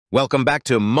Welcome back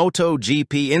to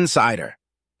MotoGP Insider.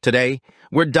 Today,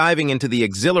 we're diving into the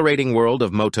exhilarating world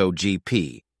of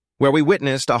MotoGP, where we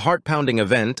witnessed a heart-pounding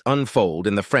event unfold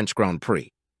in the French Grand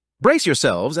Prix. Brace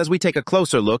yourselves as we take a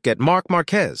closer look at Marc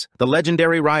Marquez, the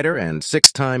legendary rider and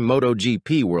six-time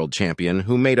MotoGP world champion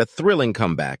who made a thrilling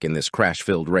comeback in this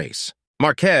crash-filled race.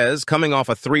 Marquez, coming off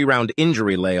a three-round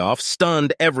injury layoff,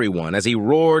 stunned everyone as he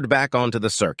roared back onto the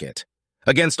circuit.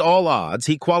 Against all odds,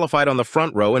 he qualified on the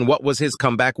front row in what was his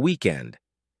comeback weekend.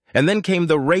 And then came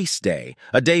the race day,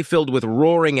 a day filled with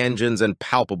roaring engines and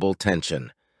palpable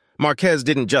tension. Marquez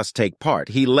didn't just take part,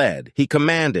 he led, he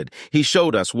commanded, he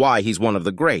showed us why he's one of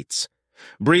the greats.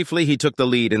 Briefly, he took the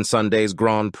lead in Sunday's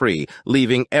Grand Prix,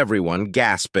 leaving everyone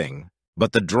gasping.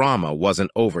 But the drama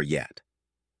wasn't over yet.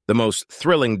 The most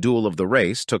thrilling duel of the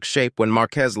race took shape when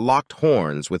Marquez locked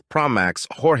horns with Pramac's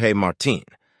Jorge Martin.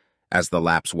 As the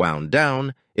laps wound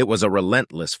down, it was a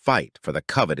relentless fight for the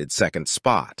coveted second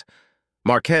spot.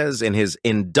 Marquez, in his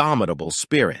indomitable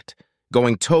spirit,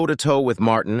 going toe-to-toe with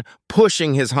Martin,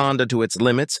 pushing his Honda to its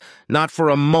limits, not for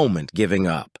a moment giving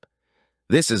up.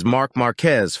 This is Marc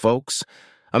Marquez, folks,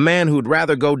 a man who'd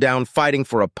rather go down fighting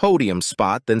for a podium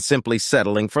spot than simply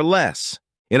settling for less.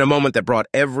 In a moment that brought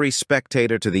every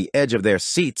spectator to the edge of their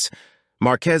seats,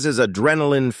 Marquez's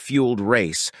adrenaline-fueled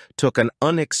race took an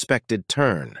unexpected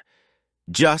turn.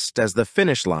 Just as the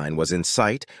finish line was in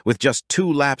sight, with just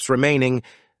 2 laps remaining,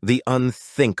 the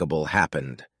unthinkable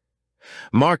happened.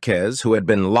 Marquez, who had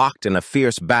been locked in a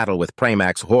fierce battle with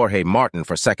Pramac's Jorge Martin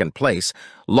for second place,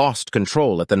 lost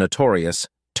control at the notorious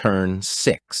Turn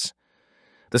 6.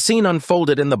 The scene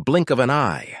unfolded in the blink of an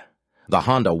eye. The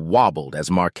Honda wobbled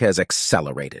as Marquez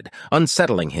accelerated,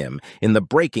 unsettling him in the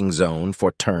braking zone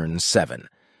for Turn 7.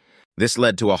 This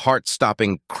led to a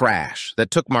heart-stopping crash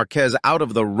that took Marquez out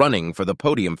of the running for the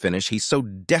podium finish he so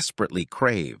desperately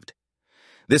craved.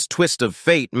 This twist of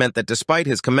fate meant that despite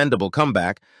his commendable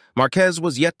comeback, Marquez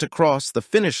was yet to cross the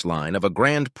finish line of a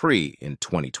Grand Prix in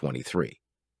 2023.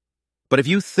 But if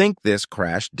you think this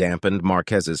crash dampened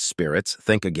Marquez's spirits,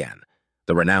 think again.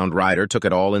 The renowned rider took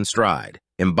it all in stride,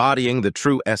 embodying the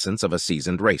true essence of a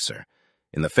seasoned racer.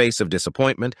 In the face of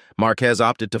disappointment, Marquez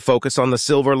opted to focus on the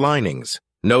silver linings,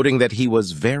 noting that he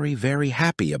was very, very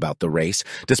happy about the race,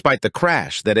 despite the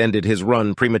crash that ended his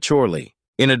run prematurely.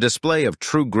 In a display of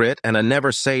true grit and a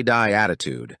never-say-die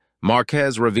attitude,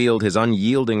 Marquez revealed his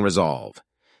unyielding resolve.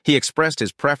 He expressed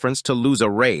his preference to lose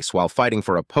a race while fighting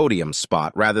for a podium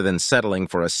spot rather than settling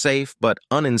for a safe but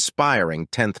uninspiring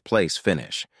 10th-place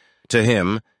finish. To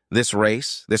him, this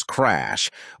race, this crash,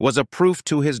 was a proof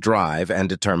to his drive and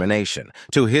determination,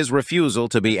 to his refusal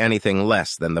to be anything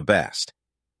less than the best.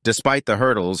 Despite the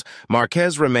hurdles,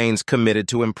 Marquez remains committed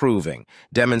to improving,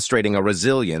 demonstrating a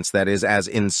resilience that is as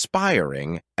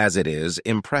inspiring as it is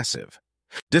impressive.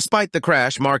 Despite the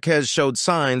crash, Marquez showed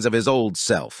signs of his old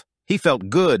self. He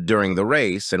felt good during the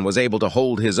race and was able to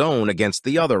hold his own against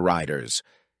the other riders.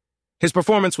 His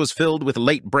performance was filled with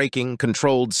late braking,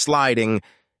 controlled sliding,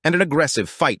 and an aggressive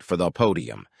fight for the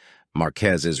podium.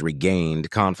 Marquez's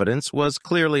regained confidence was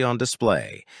clearly on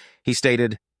display. He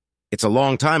stated, "It's a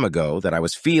long time ago that I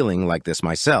was feeling like this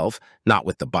myself, not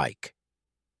with the bike."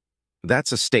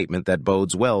 That's a statement that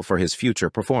bodes well for his future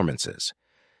performances.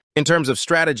 In terms of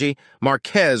strategy,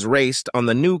 Marquez raced on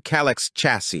the new Calyx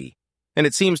chassis, and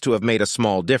it seems to have made a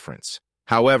small difference.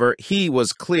 However, he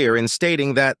was clear in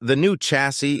stating that the new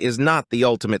chassis is not the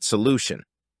ultimate solution.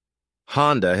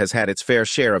 Honda has had its fair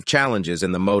share of challenges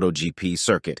in the MotoGP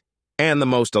circuit, and the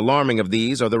most alarming of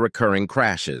these are the recurring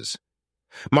crashes.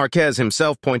 Marquez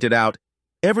himself pointed out,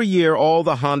 "Every year all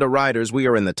the Honda riders we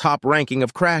are in the top ranking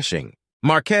of crashing."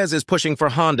 Marquez is pushing for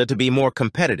Honda to be more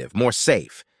competitive, more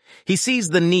safe. He sees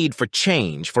the need for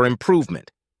change, for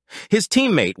improvement. His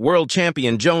teammate, world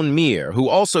champion Joan Mir, who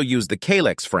also used the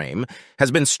Calyx frame, has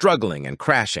been struggling and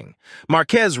crashing.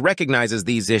 Marquez recognizes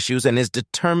these issues and is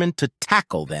determined to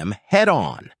tackle them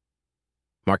head-on.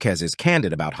 Marquez is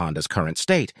candid about Honda's current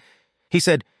state. He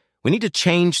said, "We need to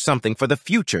change something for the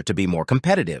future to be more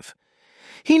competitive."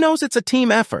 He knows it's a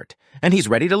team effort, and he's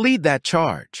ready to lead that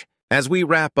charge. As we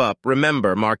wrap up,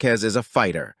 remember Marquez is a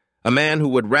fighter, a man who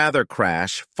would rather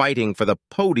crash fighting for the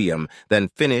podium than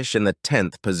finish in the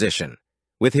 10th position.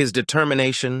 With his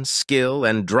determination, skill,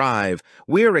 and drive,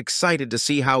 we're excited to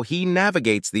see how he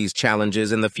navigates these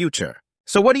challenges in the future.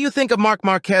 So what do you think of Marc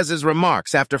Marquez's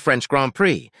remarks after French Grand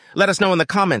Prix? Let us know in the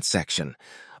comments section.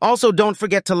 Also, don't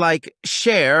forget to like,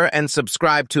 share, and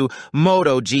subscribe to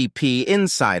MotoGP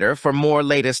Insider for more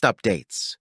latest updates.